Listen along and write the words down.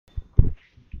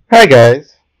Hi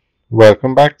guys,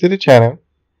 welcome back to the channel.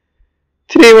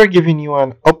 Today we're giving you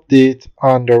an update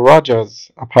on the Rodgers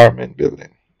apartment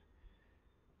building.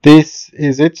 This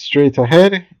is it straight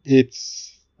ahead.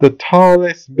 It's the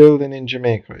tallest building in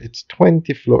Jamaica. It's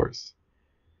 20 floors.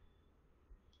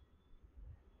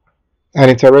 And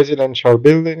it's a residential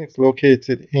building. It's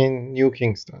located in New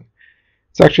Kingston.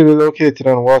 It's actually located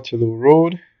on Waterloo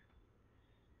Road.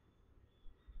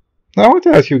 Now I want to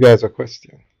ask you guys a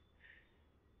question.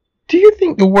 Do you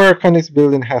think the work on this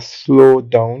building has slowed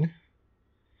down?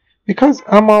 Because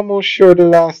I'm almost sure the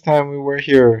last time we were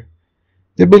here,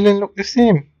 the building looked the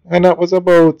same. And that was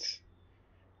about,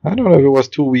 I don't know if it was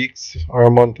 2 weeks or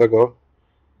a month ago.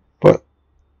 But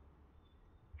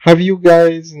have you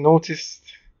guys noticed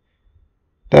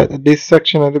that this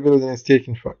section of the building is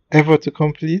taking forever to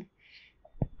complete?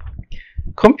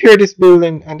 Compare this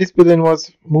building, and this building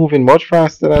was moving much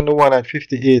faster than the one at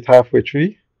 58 halfway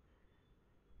tree.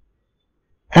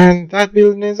 And that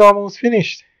building is almost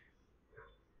finished.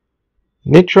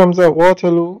 Nitrum's at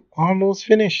Waterloo, almost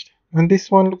finished. And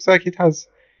this one looks like it has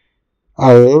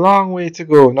a long way to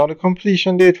go. Now the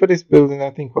completion date for this building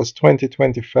I think was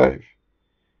 2025.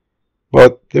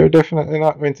 But they're definitely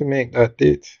not going to make that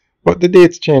date. But the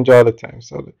dates change all the time,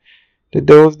 so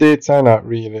those dates are not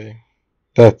really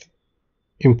that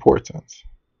important.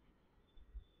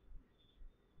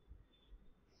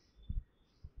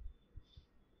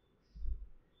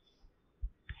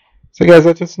 So guys,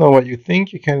 let us know what you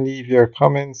think. You can leave your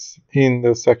comments in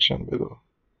the section below.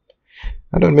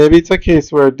 I don't know, maybe it's a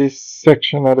case where this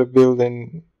section of the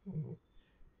building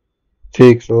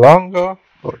takes longer,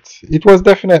 but it was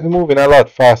definitely moving a lot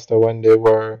faster when they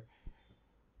were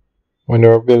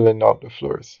building out the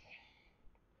floors.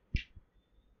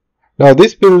 Now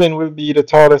this building will be the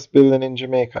tallest building in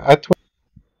Jamaica.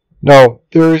 Now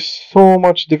there is so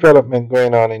much development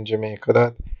going on in Jamaica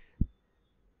that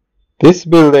this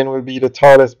building will be the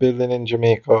tallest building in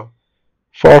Jamaica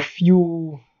for a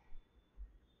few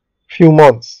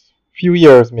months, few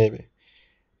years maybe,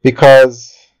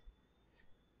 because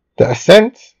the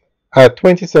ascent at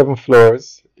 27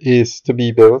 floors is to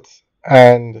be built,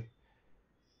 and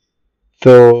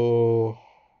the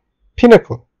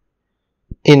pinnacle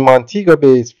in Montego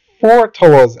Bay is 4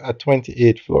 towers at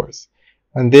 28 floors,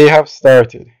 and they have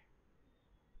started.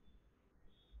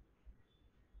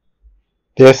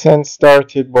 The ascent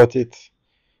started, but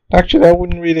actually I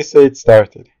wouldn't really say it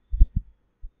started.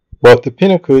 But the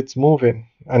pinnacle, it's moving,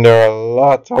 and there are a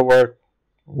lot of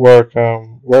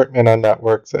workmen on that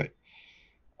work site.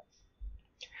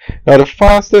 Now the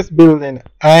fastest building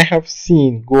I have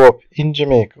seen go up in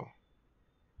Jamaica,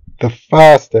 the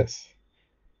fastest,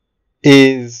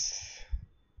 is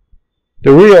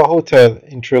the Rio Hotel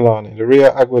in Trelawney, the Rio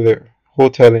Aguilera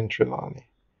Hotel in Trelawney.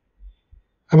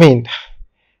 I mean,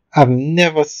 I've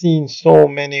never seen so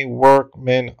many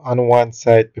workmen on one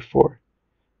site before.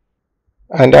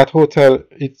 And that hotel,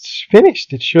 it's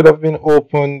finished. It should have been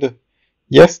opened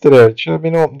yesterday. It should have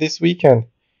been opened this weekend.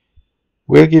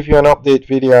 We'll give you an update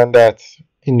video on that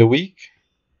in the week.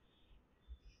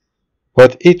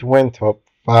 But it went up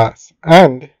fast.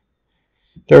 And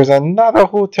there's another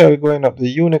hotel going up,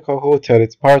 the Unico Hotel.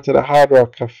 It's part of the Hard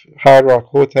Rock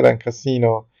Hotel and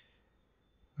Casino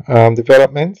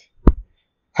development.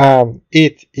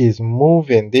 It is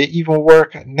moving. They even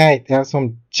work at night. They have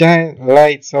some giant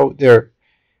lights out there.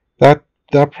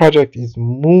 That project is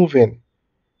moving.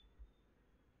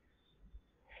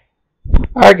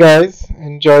 Alright guys,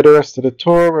 enjoy the rest of the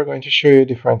tour. We're going to show you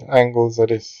different angles of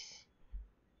this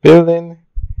building,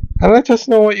 and let us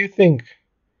know what you think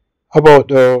about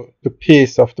the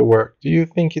pace of the work. Do you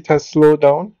think it has slowed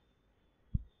down?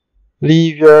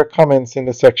 Leave your comments in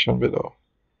the section below.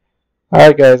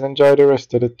 Alright guys, enjoy the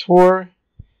rest of the tour,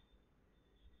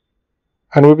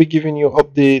 and we'll be giving you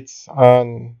updates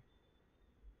on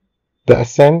the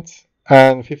ascent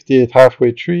and 58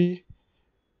 halfway tree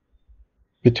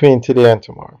between today and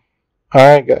tomorrow.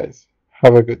 Alright guys,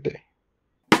 have a good day.